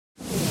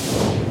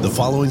The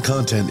following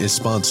content is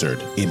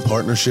sponsored in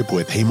partnership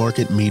with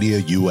Haymarket Media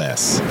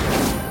US.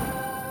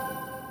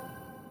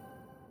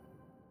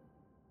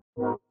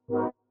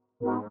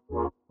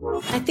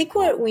 I think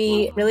what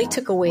we really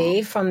took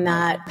away from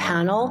that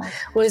panel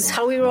was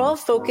how we were all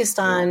focused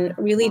on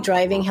really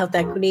driving health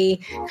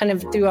equity kind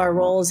of through our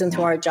roles and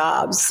through our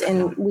jobs.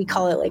 And we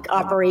call it like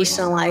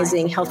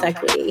operationalizing health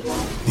equity.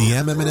 The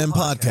MM&M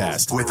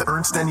podcast with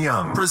Ernst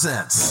Young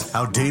presents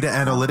how data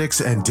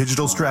analytics and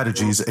digital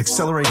strategies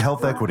accelerate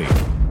health equity.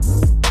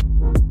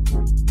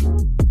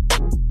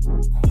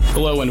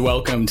 Hello and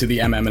welcome to the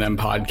MM&M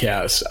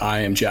podcast. I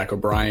am Jack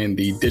O'Brien,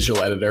 the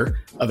digital editor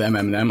of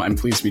MM&M. I'm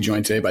pleased to be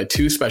joined today by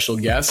two special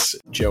guests,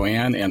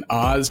 Joanne and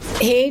Oz.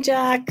 Hey,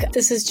 Jack.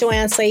 This is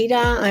Joanne Saida.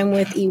 I'm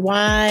with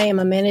EY. I'm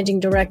a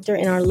managing director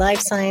in our life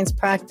science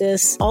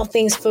practice. All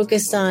things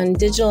focused on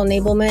digital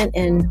enablement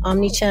and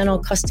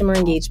omnichannel customer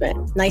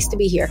engagement. Nice to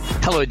be here.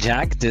 Hello,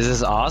 Jack. This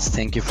is Oz.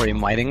 Thank you for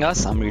inviting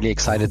us. I'm really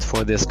excited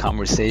for this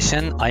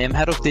conversation. I am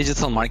head of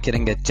digital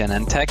marketing at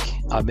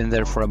Genentech. I've been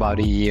there for about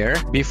a year.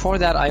 Before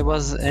that, I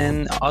was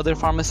in other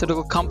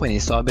pharmaceutical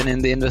companies, so I've been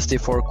in the industry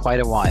for quite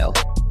a while.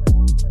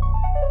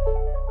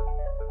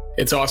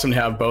 It's awesome to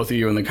have both of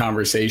you in the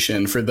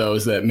conversation. For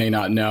those that may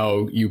not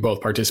know, you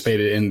both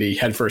participated in the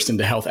Headfirst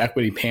into Health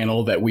Equity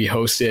panel that we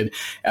hosted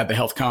at the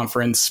Health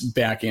Conference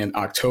back in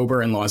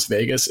October in Las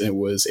Vegas. It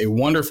was a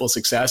wonderful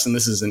success, and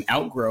this is an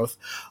outgrowth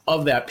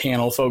of that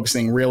panel,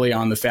 focusing really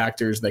on the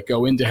factors that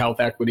go into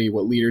health equity,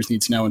 what leaders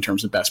need to know in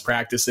terms of best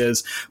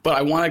practices. But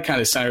I want to kind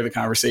of center the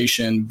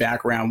conversation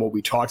back around what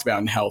we talked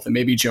about in health. And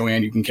maybe,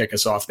 Joanne, you can kick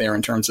us off there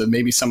in terms of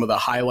maybe some of the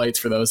highlights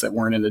for those that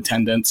weren't in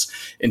attendance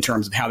in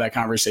terms of how that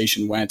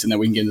conversation went, and then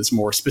we can get into some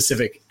more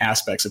specific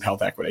aspects of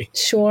health equity.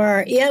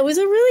 Sure. Yeah, it was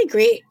a really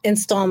great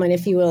installment,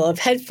 if you will, of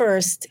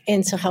Headfirst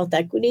into Health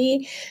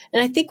Equity.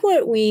 And I think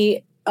what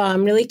we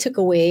really took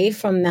away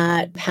from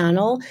that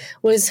panel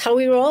was how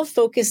we were all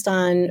focused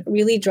on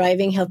really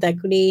driving health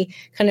equity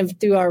kind of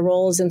through our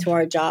roles and through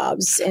our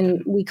jobs.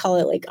 And we call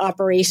it like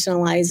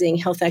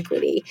operationalizing health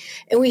equity.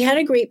 And we had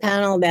a great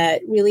panel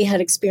that really had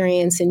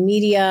experience in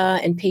media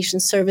and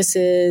patient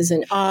services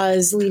and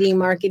Oz leading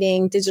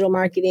marketing, digital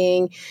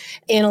marketing,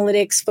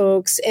 analytics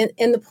folks.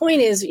 And the point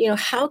is,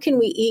 how can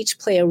we each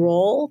play a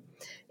role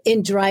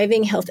in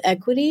driving health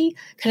equity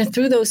kind of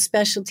through those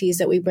specialties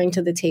that we bring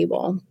to the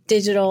table,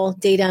 digital,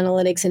 data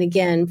analytics, and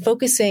again,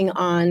 focusing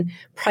on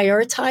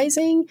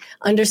prioritizing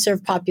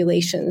underserved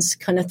populations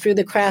kind of through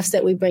the crafts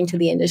that we bring to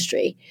the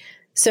industry.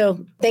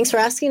 So thanks for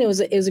asking. It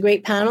was a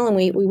great panel, and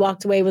we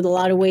walked away with a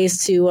lot of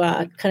ways to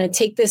kind of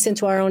take this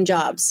into our own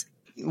jobs.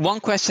 One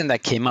question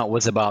that came up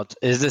was about,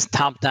 is this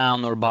top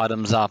down or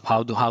bottoms up?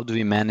 How do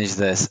we manage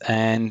this?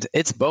 And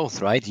it's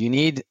both, right? You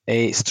need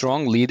a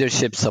strong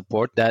leadership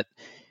support that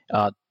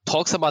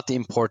talks about the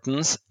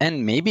importance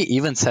and maybe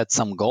even set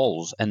some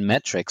goals and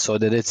metrics so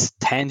that it's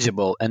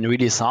tangible and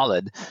really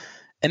solid.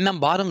 And then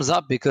bottoms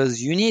up, because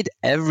you need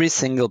every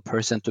single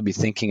person to be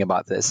thinking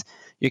about this.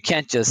 You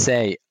can't just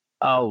say,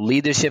 oh,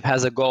 leadership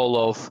has a goal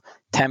of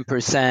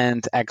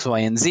 10% X, Y,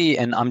 and Z,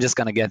 and I'm just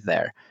going to get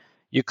there.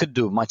 You could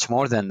do much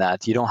more than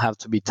that. You don't have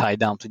to be tied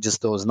down to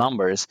just those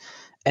numbers.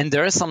 And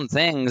there are some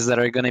things that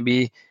are going to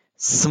be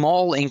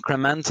small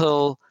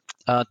incremental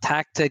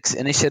tactics,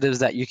 initiatives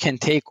that you can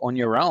take on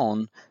your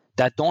own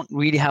that don't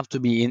really have to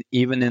be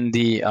even in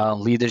the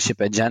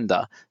leadership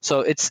agenda.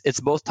 So it's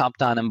both top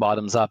down and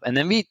bottoms up. And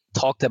then we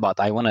talked about,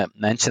 I want to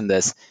mention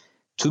this,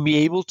 to be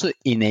able to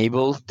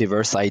enable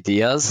diverse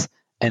ideas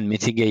and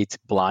mitigate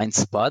blind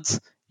spots,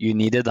 you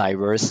need a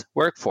diverse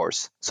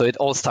workforce. So it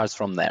all starts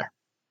from there.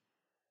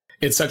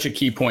 It's such a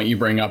key point you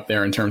bring up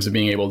there in terms of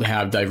being able to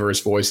have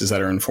diverse voices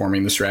that are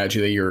informing the strategy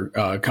that your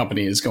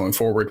company is going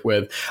forward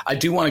with. I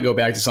do want to go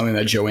back to something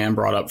that Joanne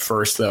brought up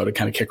first, though, to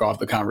kind of kick off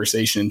the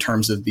conversation in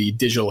terms of the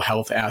digital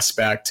health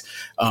aspect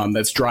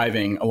that's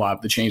driving a lot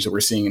of the change that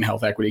we're seeing in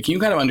health equity. Can you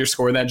kind of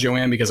underscore that,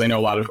 Joanne? Because I know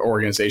a lot of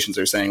organizations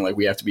are saying, like,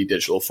 we have to be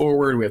digital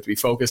forward, we have to be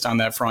focused on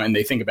that front, and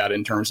they think about it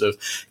in terms of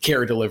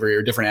care delivery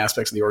or different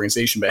aspects of the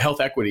organization, but health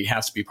equity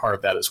has to be part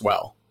of that as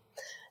well.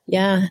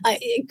 Yeah,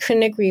 I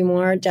couldn't agree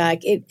more,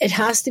 Jack. It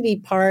has to be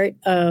part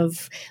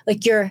of,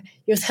 like, your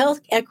health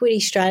equity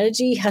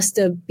strategy has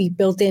to be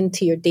built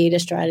into your data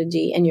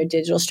strategy and your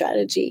digital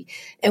strategy.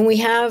 And we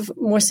have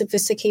more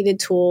sophisticated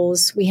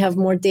tools. We have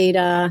more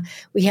data.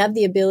 We have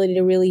the ability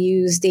to really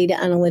use data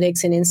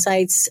analytics and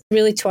insights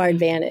really to our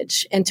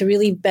advantage and to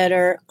really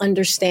better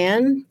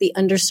understand the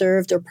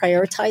underserved or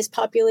prioritized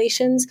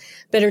populations,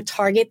 better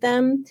target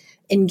them,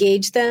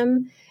 engage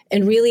them,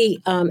 and really,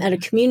 at a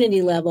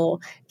community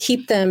level,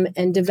 keep them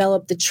and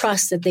develop the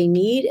trust that they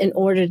need in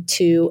order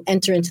to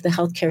enter into the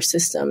healthcare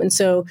system. And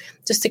so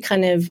just to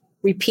kind of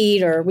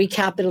repeat or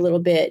recap it a little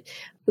bit,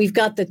 we've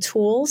got the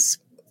tools,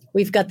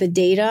 we've got the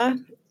data,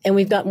 and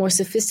we've got more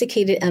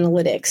sophisticated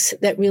analytics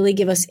that really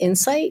give us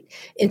insight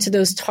into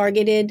those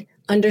targeted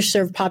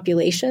underserved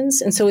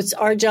populations. And so it's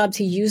our job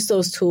to use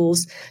those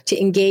tools to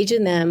engage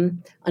in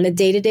them on a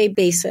day-to-day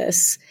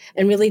basis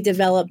and really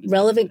develop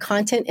relevant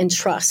content and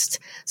trust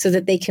so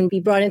that they can be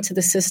brought into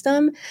the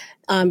system,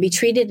 be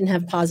treated, and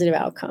have positive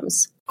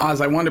outcomes. Oz,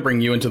 I wanted to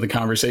bring you into the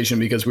conversation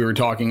because we were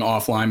talking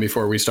offline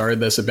before we started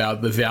this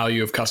about the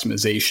value of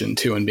customization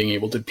too, and being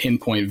able to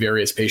pinpoint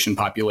various patient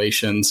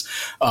populations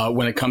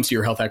when it comes to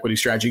your health equity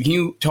strategy. Can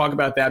you talk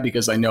about that?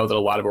 Because I know that a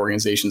lot of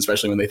organizations,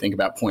 especially when they think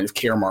about point of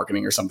care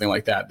marketing or something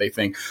like that, they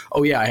think,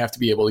 oh yeah, I have to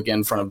be able to get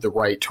in front of the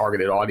right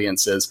targeted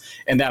audiences.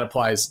 And that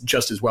applies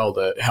just as well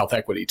to health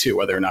equity too,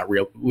 whether or not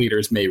real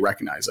leaders may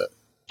recognize it.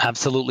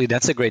 Absolutely.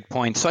 That's a great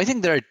point. So I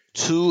think there are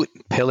two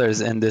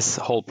pillars in this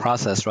whole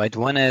process, right?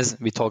 One is,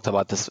 we talked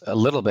about this a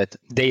little bit,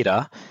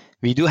 data.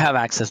 We do have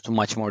access to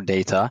much more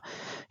data.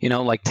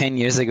 Like 10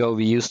 years ago,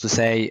 we used to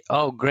say,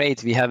 oh,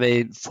 great, we have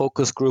a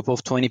focus group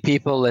of 20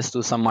 people. Let's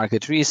do some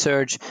market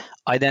research,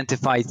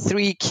 identify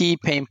 3 key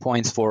pain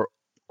points for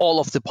all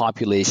of the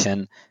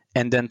population,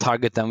 and then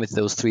target them with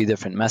those 3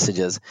 different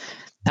messages.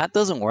 That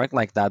doesn't work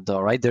like that, though,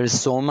 right? There's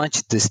so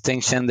much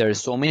distinction. There's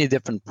so many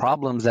different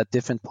problems that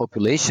different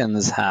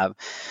populations have.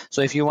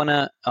 So if you want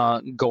to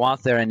go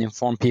out there and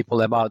inform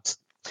people about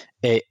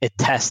a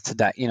test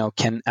that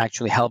can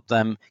actually help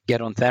them get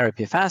on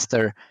therapy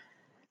faster,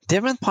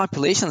 different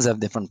populations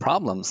have different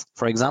problems.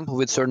 For example,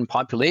 with certain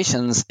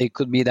populations, it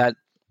could be that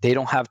they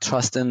don't have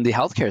trust in the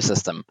healthcare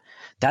system.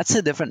 That's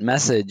a different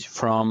message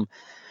from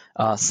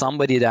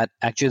somebody that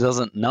actually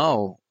doesn't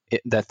know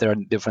that there are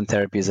different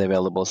therapies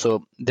available.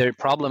 So their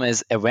problem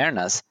is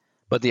awareness.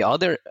 But the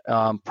other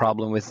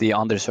problem with the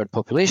underserved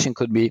population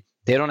could be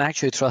they don't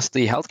actually trust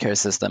the healthcare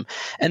system.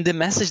 And the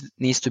message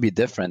needs to be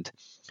different,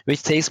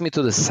 which takes me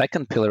to the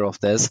second pillar of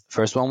this.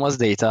 First one was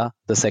data.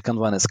 The second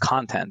one is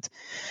content.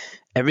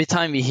 Every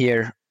time we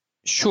hear,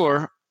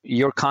 sure,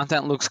 your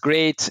content looks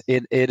great,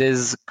 it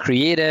is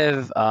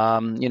creative,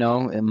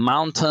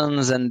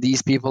 mountains and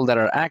these people that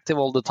are active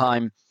all the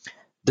time,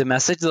 the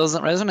message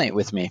doesn't resonate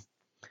with me.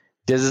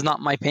 This is not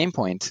my pain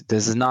point.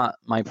 This is not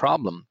my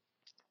problem.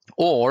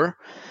 Or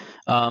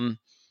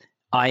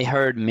I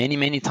heard many,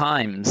 many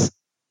times,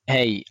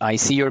 hey, I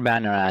see your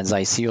banner ads,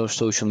 I see your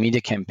social media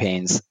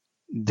campaigns.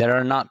 There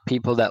are not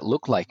people that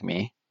look like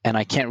me, and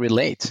I can't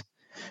relate,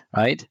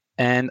 right?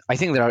 And I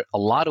think there are a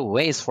lot of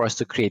ways for us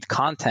to create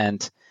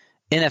content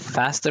in a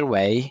faster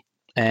way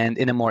and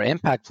in a more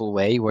impactful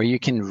way, where you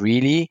can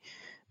really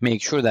make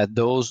sure that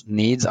those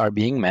needs are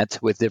being met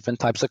with different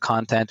types of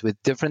content,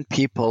 with different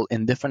people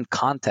in different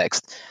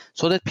contexts,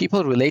 so that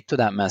people relate to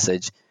that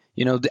message.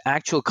 The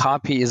actual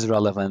copy is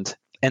relevant,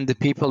 and the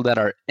people that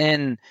are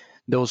in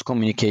those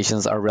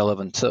communications are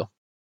relevant too.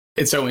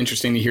 It's so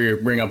interesting to hear you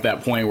bring up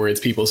that point where it's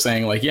people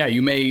saying like, yeah,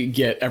 you may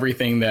get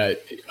everything that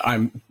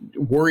I'm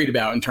worried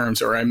about in terms,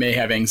 or I may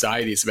have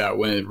anxieties about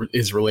when it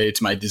is related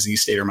to my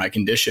disease state or my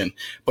condition.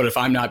 But if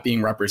I'm not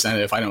being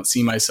represented, if I don't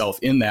see myself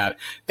in that,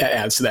 that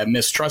adds to that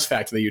mistrust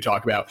factor that you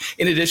talk about.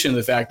 In addition to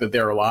the fact that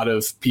there are a lot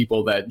of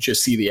people that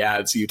just see the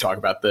ads, you talk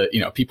about the,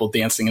 people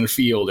dancing in the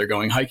field or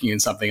going hiking in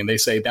something, and they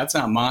say, that's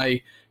not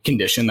my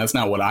condition. That's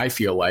not what I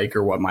feel like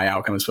or what my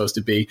outcome is supposed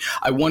to be.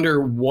 I wonder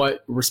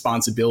what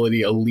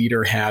responsibility a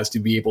leader has to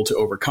be able to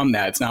overcome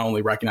that. It's not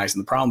only recognizing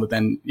the problem, but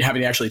then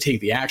having to actually take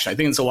the action. I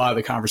think it's a lot of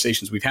the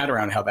conversations we've had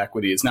around health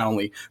equity is not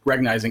only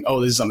recognizing, oh,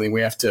 this is something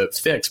we have to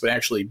fix, but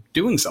actually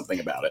doing something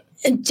about it.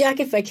 And Jack,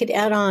 if I could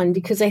add on,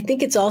 because I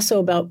think it's also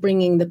about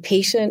bringing the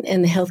patient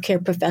and the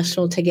healthcare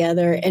professional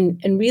together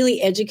and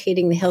really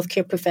educating the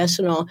healthcare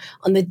professional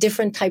on the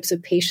different types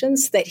of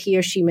patients that he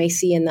or she may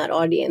see in that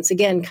audience.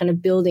 Again, kind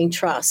of building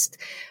trust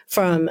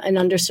from an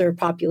underserved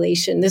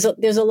population. There's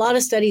a lot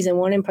of studies, and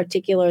one in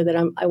particular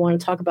that I want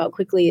to talk about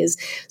quickly is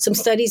some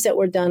studies that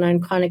were done on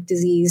chronic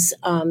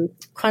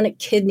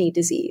kidney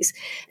disease.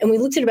 And we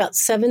looked at about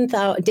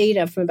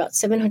data from about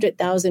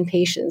 700,000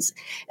 patients.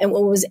 And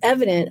what was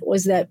evident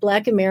was that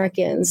Black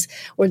Americans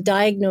were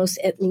diagnosed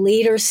at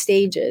later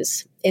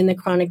stages in the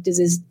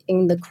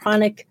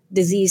chronic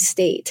disease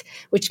state,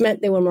 which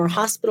meant there were more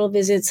hospital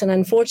visits and,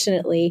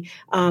 unfortunately,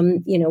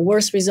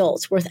 worse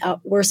results,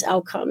 worse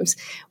outcomes.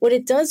 What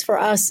it does for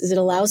us is it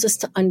allows us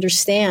to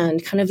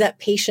understand kind of that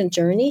patient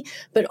journey,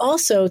 but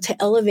also to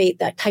elevate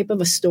that type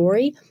of a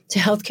story to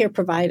healthcare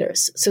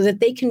providers so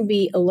that they can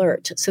be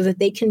alert, so that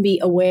they can be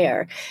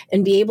aware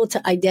and be able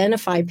to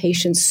identify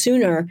patients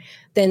sooner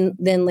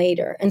than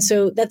later. And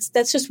so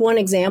that's just one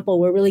example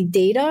where really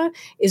data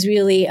is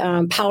really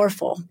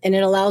powerful, and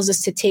it allows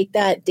us to take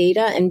that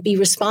data and be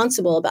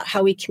responsible about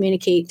how we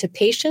communicate to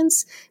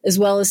patients as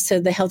well as to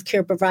the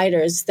healthcare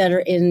providers that are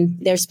in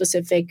their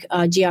specific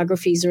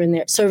geographies or in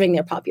their serving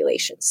their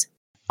populations.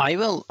 I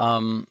will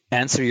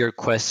answer your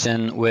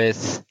question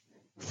with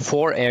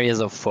 4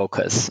 areas of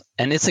focus.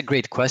 And it's a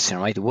great question,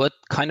 right? What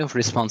kind of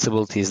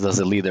responsibilities does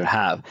a leader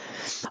have?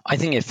 I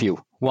think a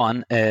few.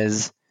 One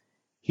is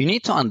you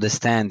need to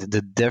understand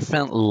the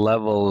different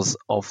levels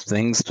of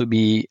things to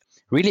be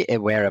really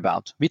aware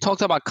about. We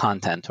talked about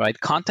content, right?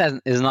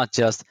 Content is not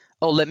just,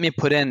 oh, let me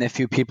put in a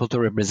few people to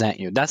represent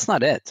you. That's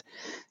not it.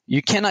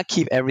 You cannot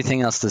keep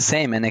everything else the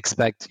same and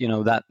expect,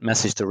 that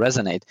message to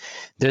resonate.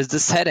 There's the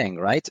setting,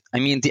 right? I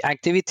mean, the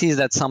activities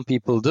that some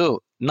people do,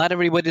 not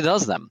everybody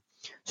does them.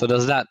 So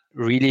does that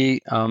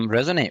really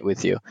resonate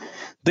with you?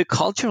 The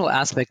cultural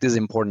aspect is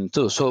important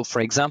too. So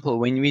for example,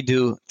 when we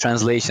do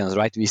translations,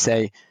 right, we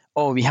say,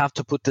 oh, we have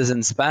to put this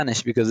in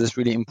Spanish because it's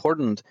really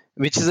important,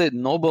 which is a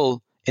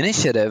noble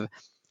initiative,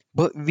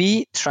 but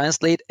we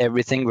translate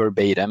everything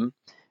verbatim.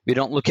 We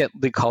don't look at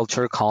the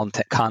culture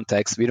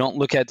context. We don't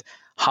look at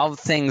how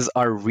things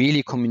are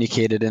really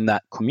communicated in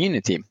that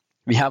community.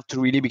 We have to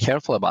really be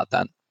careful about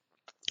that.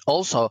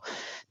 Also,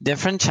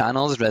 different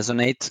channels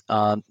resonate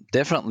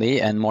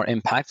differently and more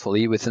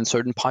impactfully within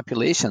certain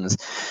populations.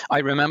 I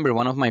remember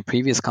one of my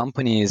previous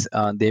companies,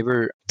 they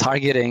were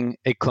targeting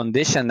a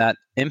condition that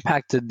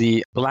impacted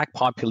the Black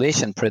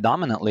population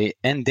predominantly,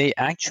 and they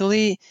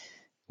actually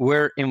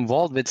were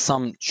involved with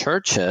some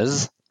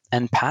churches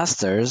and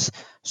pastors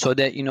so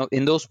that,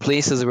 in those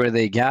places where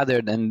they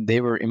gathered and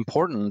they were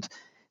important,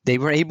 they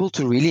were able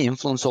to really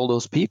influence all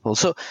those people.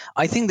 So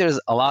I think there's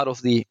a lot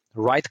of the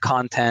right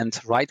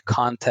content, right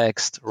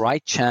context,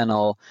 right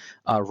channel,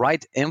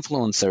 right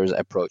influencers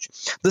approach.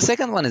 The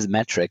second one is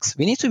metrics.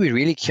 We need to be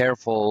really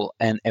careful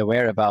and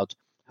aware about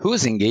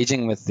who's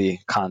engaging with the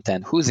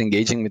content, who's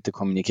engaging with the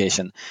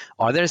communication.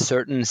 Are there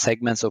certain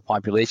segments of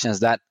populations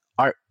that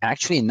are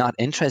actually not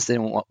interested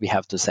in what we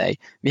have to say?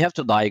 We have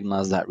to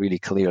diagnose that really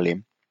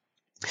clearly.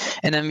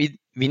 And then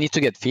we need to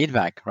get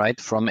feedback, right,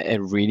 from a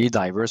really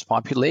diverse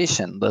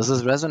population. Does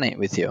this resonate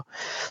with you?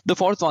 The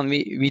fourth one,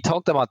 we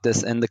talked about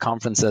this in the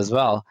conference as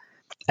well.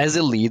 As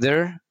a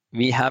leader,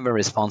 we have a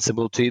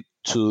responsibility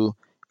to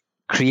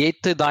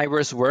create the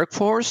diverse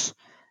workforce.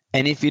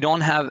 And if we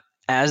don't have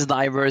as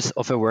diverse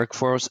of a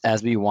workforce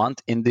as we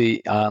want in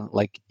the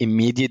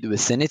immediate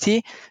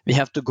vicinity, we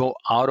have to go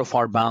out of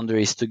our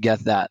boundaries to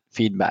get that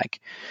feedback.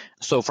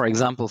 So for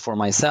example, for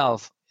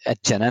myself, at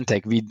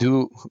Genentech, we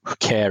do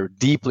care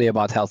deeply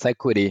about health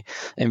equity,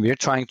 and we're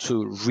trying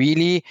to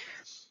really,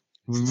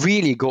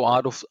 really go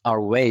out of our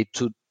way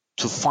to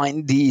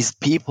find these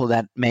people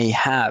that may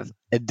have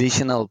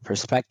additional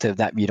perspective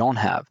that we don't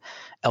have.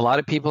 A lot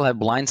of people have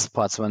blind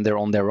spots when they're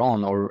on their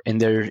own or in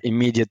their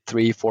immediate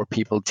 3-4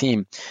 people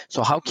team.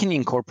 So how can you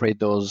incorporate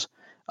those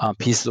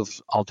pieces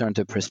of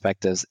alternative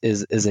perspectives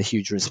is a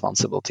huge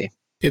responsibility.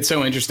 It's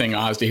so interesting,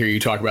 Oz, to hear you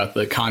talk about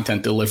the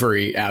content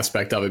delivery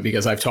aspect of it,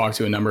 because I've talked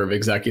to a number of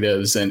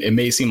executives, and it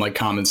may seem like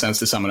common sense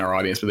to some in our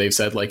audience, but they've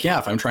said, like, yeah,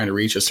 if I'm trying to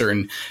reach a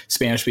certain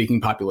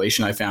Spanish-speaking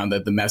population, I found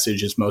that the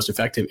message is most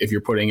effective if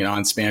you're putting it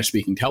on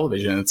Spanish-speaking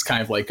television. It's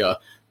kind of like a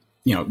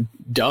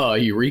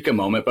eureka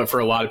moment. But for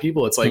a lot of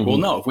people, it's like, well,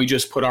 no, if we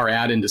just put our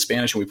ad into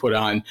Spanish and we put it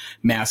on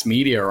mass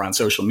media or on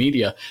social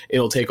media,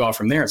 it'll take off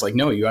from there. It's like,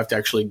 no, you have to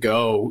actually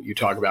go. You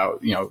talk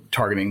about,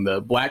 targeting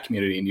the Black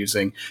community and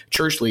using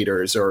church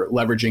leaders or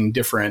leveraging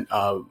different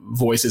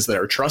voices that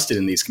are trusted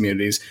in these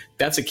communities.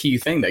 That's a key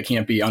thing that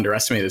can't be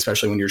underestimated,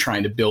 especially when you're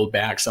trying to build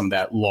back some of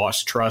that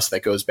lost trust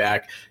that goes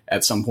back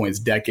at some points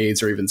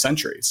decades or even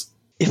centuries.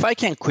 If I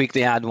can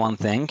quickly add one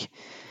thing,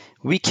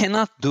 we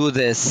cannot do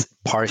this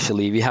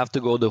partially. We have to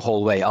go the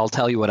whole way. I'll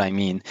tell you what I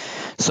mean.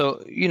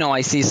 So,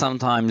 I see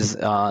sometimes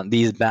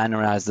these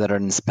banner ads that are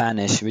in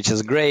Spanish, which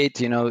is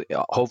great.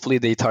 Hopefully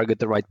they target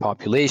the right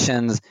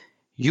populations.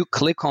 You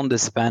click on the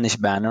Spanish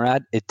banner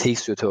ad, it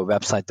takes you to a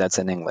website that's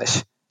in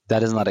English.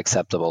 That is not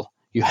acceptable.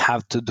 You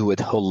have to do it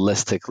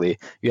holistically.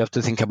 You have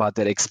to think about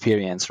that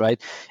experience,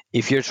 right?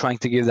 If you're trying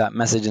to give that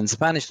message in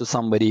Spanish to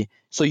somebody,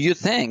 so you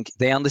think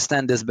they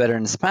understand this better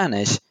in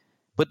Spanish,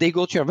 but they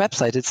go to your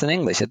website, it's in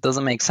English. It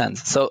doesn't make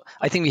sense. So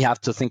I think we have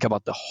to think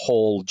about the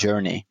whole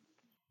journey.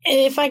 And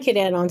if I could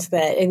add on to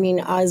that,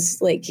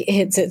 Oz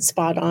hits it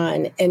spot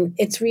on. And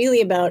it's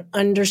really about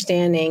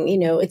understanding,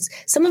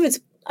 it's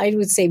I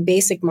would say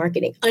basic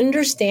marketing,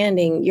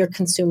 understanding your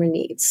consumer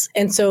needs.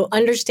 And so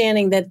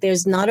understanding that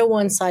there's not a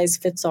one size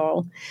fits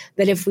all,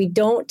 that if we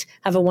don't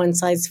have a one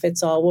size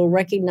fits all, we'll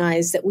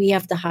recognize that we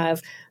have to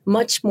have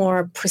much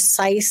more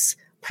precise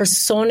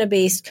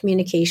persona-based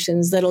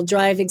communications that'll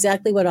drive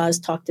exactly what Oz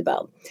talked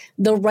about.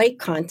 The right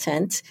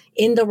content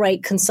in the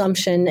right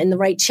consumption and the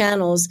right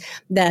channels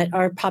that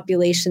our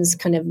populations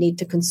kind of need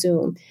to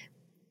consume.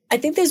 I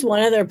think there's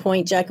one other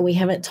point, Jack, and we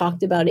haven't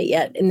talked about it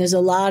yet. And there's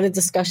a lot of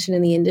discussion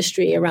in the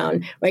industry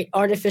around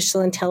artificial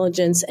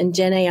intelligence and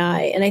Gen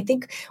AI. And I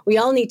think we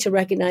all need to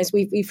recognize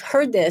we've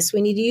heard this.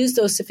 We need to use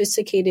those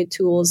sophisticated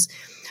tools,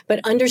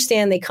 but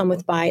understand they come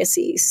with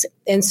biases.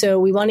 And so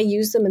we want to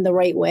use them in the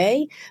right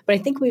way. But I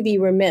think we'd be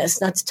remiss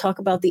not to talk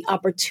about the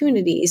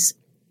opportunities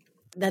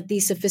that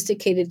these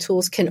sophisticated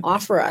tools can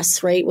offer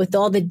us, right, with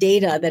all the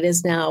data that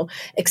is now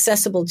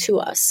accessible to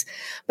us.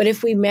 But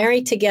if we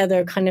marry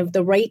together kind of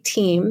the right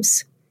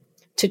teams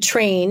to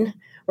train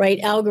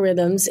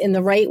algorithms in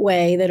the right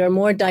way that are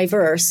more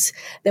diverse,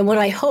 then what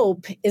I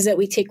hope is that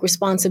we take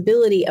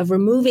responsibility of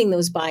removing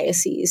those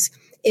biases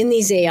in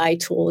these AI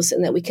tools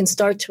and that we can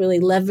start to really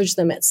leverage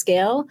them at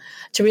scale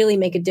to really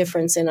make a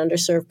difference in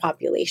underserved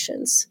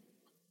populations.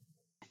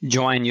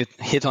 Joanne, you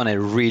hit on a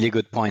really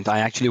good point.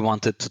 I actually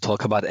wanted to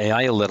talk about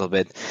AI a little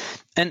bit.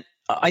 And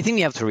I think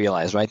we have to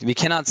realize, right? We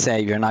cannot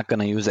say we're not going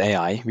to use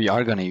AI. We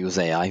are going to use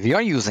AI. We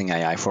are using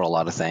AI for a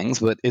lot of things,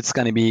 but it's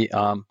going to be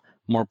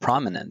more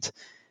prominent.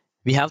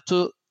 We have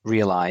to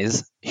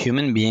realize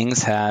human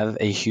beings have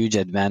a huge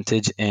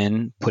advantage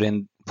in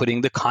putting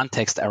the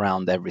context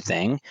around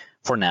everything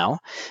for now.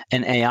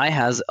 And AI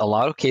has a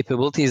lot of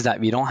capabilities that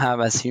we don't have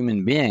as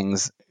human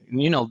beings.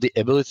 The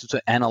ability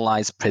to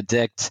analyze,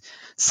 predict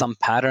some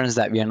patterns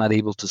that we are not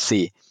able to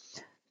see.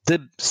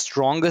 The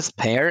strongest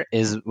pair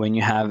is when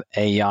you have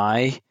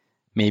AI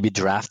maybe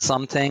draft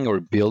something or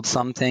build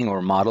something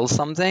or model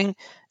something,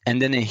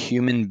 and then a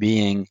human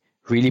being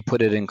really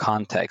put it in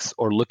context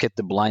or look at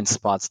the blind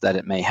spots that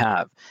it may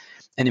have.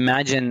 And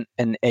imagine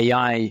an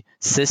AI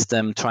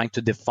system trying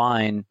to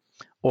define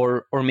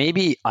or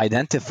maybe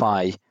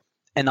identify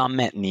an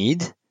unmet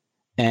need.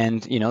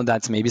 And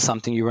that's maybe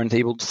something you weren't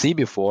able to see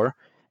before.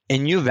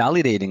 And you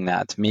validating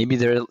that. Maybe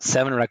there are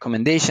 7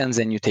 recommendations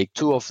and you take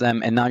 2 of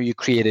them, and now you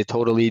create a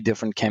totally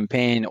different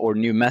campaign or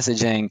new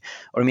messaging,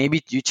 or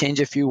maybe you change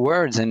a few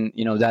words and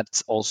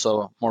that's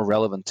also more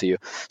relevant to you.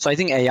 So I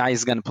think AI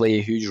is going to play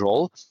a huge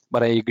role,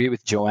 but I agree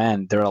with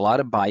Joanne. There are a lot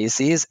of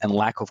biases and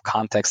lack of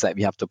context that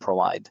we have to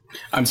provide.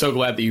 I'm so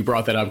glad that you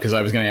brought that up, because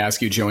I was going to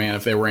ask you, Joanne,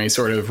 if there were any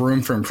sort of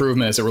room for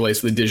improvement as it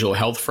relates to the digital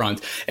health front.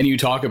 And you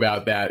talk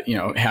about that,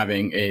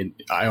 having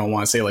I don't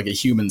want to say like a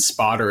human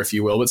spotter, if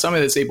you will, but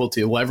somebody that's able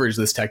to leverage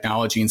this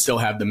technology and still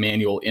have the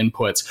manual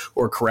inputs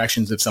or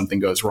corrections if something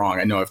goes wrong.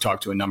 I know I've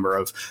talked to a number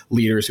of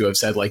leaders who have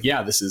said like,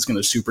 yeah, this is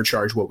going to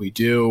supercharge what we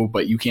do,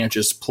 but you can't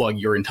just plug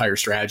your entire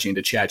strategy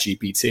into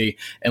ChatGPT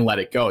and let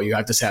it go. You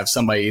have to have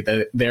somebody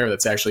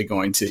that's actually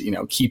going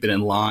to, keep it in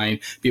line,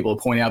 be able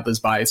to point out those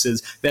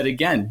biases that,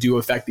 again, do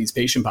affect these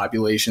patient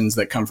populations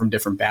that come from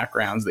different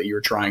backgrounds that you're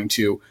trying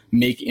to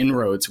make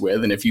inroads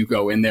with. And if you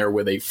go in there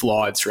with a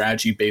flawed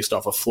strategy based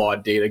off of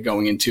flawed data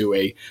going into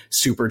a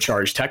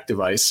supercharged tech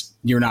device,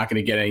 you're not going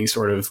to get any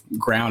sort of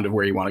ground of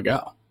where you want to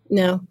go.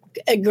 No,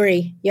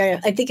 agree. Yeah,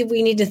 I think if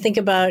we need to think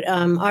about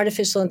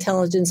artificial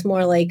intelligence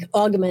more like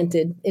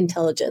augmented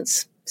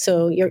intelligence.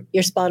 So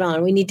you're spot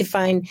on. We need to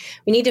find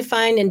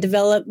and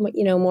develop,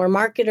 more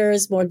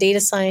marketers, more data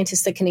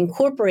scientists that can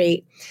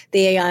incorporate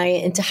the AI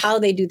into how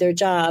they do their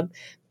job,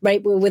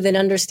 right, with an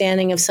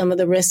understanding of some of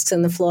the risks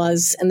and the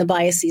flaws and the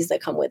biases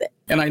that come with it.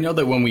 And I know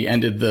that when we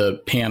ended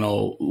the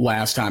panel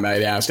last time, I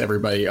had asked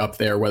everybody up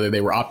there whether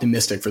they were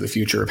optimistic for the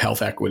future of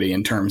health equity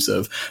in terms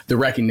of the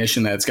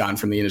recognition that it's gotten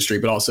from the industry,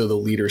 but also the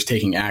leaders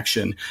taking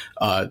action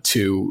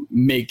to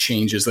make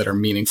changes that are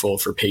meaningful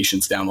for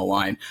patients down the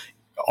line.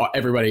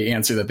 Everybody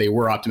answered that they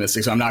were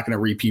optimistic, so I'm not going to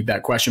repeat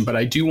that question. But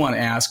I do want to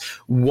ask,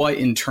 what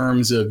in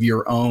terms of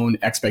your own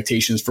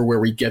expectations for where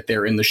we get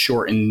there in the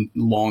short and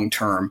long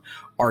term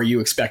are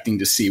you expecting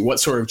to see? What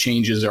sort of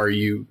changes are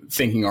you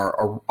thinking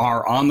are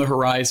on the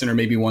horizon, or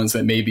maybe ones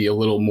that maybe a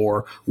little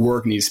more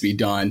work needs to be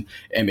done,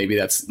 and maybe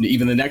that's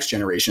even the next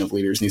generation of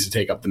leaders needs to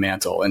take up the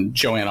mantle? And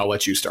Joanne, I'll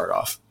let you start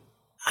off.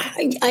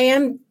 I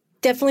am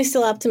definitely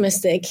still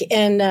optimistic.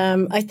 And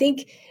I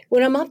think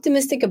what I'm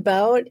optimistic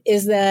about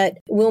is that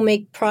we'll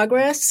make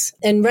progress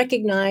and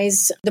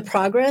recognize the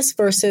progress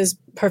versus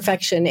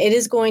perfection. It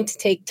is going to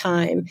take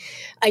time.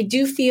 I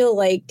do feel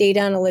like data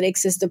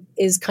analytics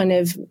is kind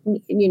of,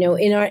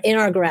 in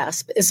our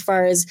grasp as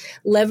far as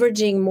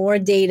leveraging more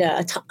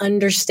data to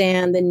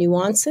understand the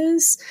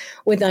nuances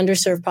with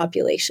underserved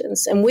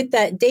populations. And with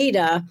that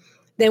data,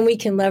 then we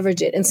can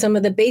leverage it. And some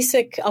of the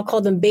basic, I'll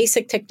call them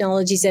basic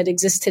technologies that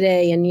exist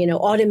today, and,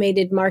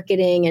 automated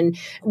marketing and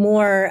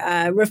more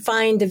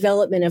refined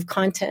development of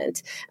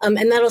content.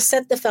 And that'll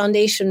set the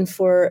foundation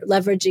for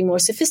leveraging more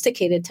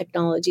sophisticated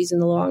technologies in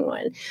the long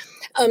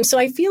run. So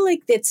I feel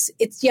like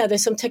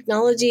there's some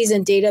technologies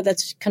and data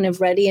that's kind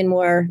of ready and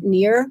more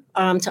near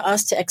to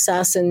us to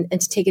access and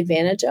to take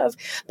advantage of.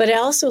 But I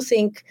also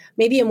think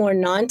maybe a more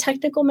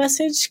non-technical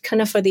message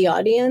kind of for the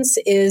audience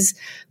is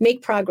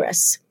make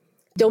progress.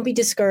 Don't be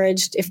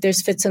discouraged if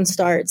there's fits and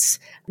starts.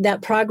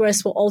 That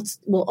progress will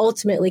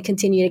ultimately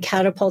continue to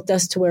catapult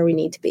us to where we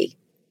need to be.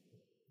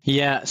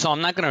 Yeah, so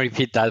I'm not going to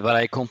repeat that, but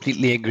I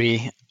completely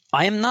agree.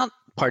 I am not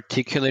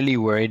particularly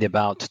worried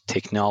about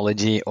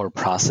technology or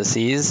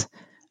processes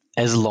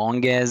as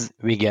long as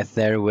we get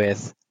there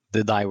with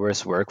the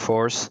diverse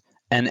workforce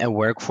and a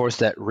workforce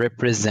that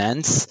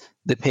represents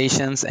the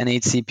patients and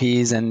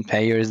HCPs and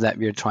payers that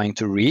we're trying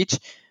to reach.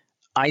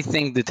 I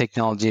think the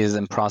technologies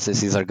and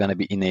processes are going to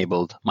be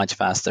enabled much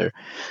faster.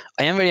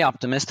 I am very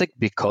optimistic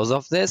because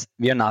of this.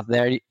 We are not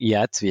there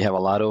yet. We have a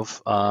lot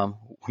of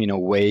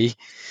way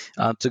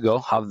to go.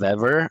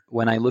 However,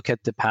 when I look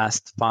at the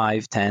past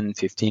 5, 10,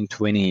 15,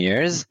 20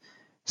 years,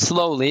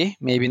 slowly,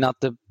 maybe not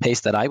the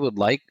pace that I would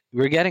like,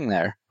 we're getting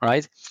there,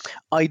 right?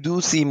 I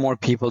do see more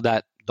people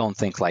that don't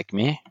think like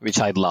me, which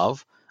I'd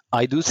love.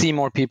 I do see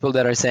more people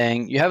that are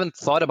saying, you haven't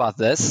thought about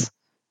this.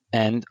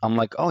 And I'm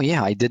like, oh,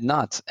 yeah, I did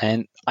not.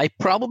 And I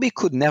probably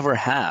could never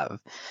have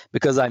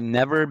because I've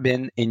never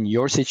been in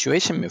your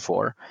situation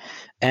before.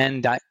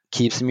 And that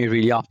keeps me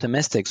really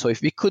optimistic. So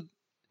if we could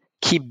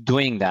keep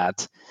doing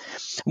that,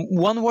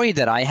 one worry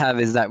that I have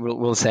is that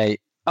we'll say,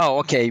 oh,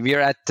 okay, we're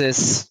at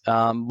this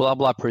blah,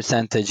 blah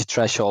percentage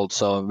threshold,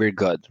 so we're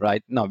good,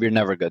 right? No, we're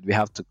never good. We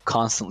have to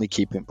constantly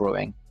keep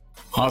improving.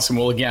 Awesome.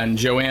 Well, again,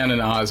 Joanne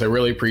and Oz, I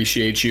really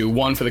appreciate you,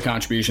 one, for the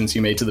contributions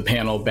you made to the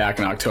panel back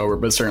in October,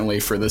 but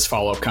certainly for this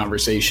follow-up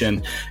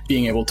conversation,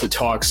 being able to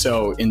talk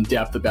so in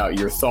depth about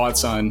your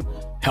thoughts on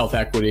health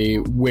equity,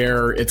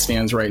 where it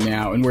stands right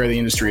now and where the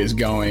industry is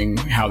going,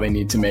 how they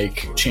need to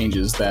make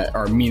changes that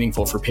are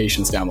meaningful for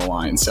patients down the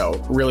line. So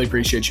really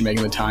appreciate you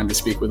making the time to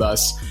speak with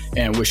us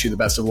and wish you the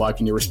best of luck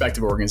in your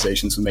respective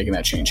organizations with making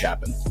that change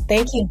happen.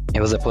 Thank you.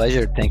 It was a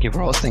pleasure. Thank you for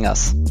hosting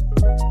us.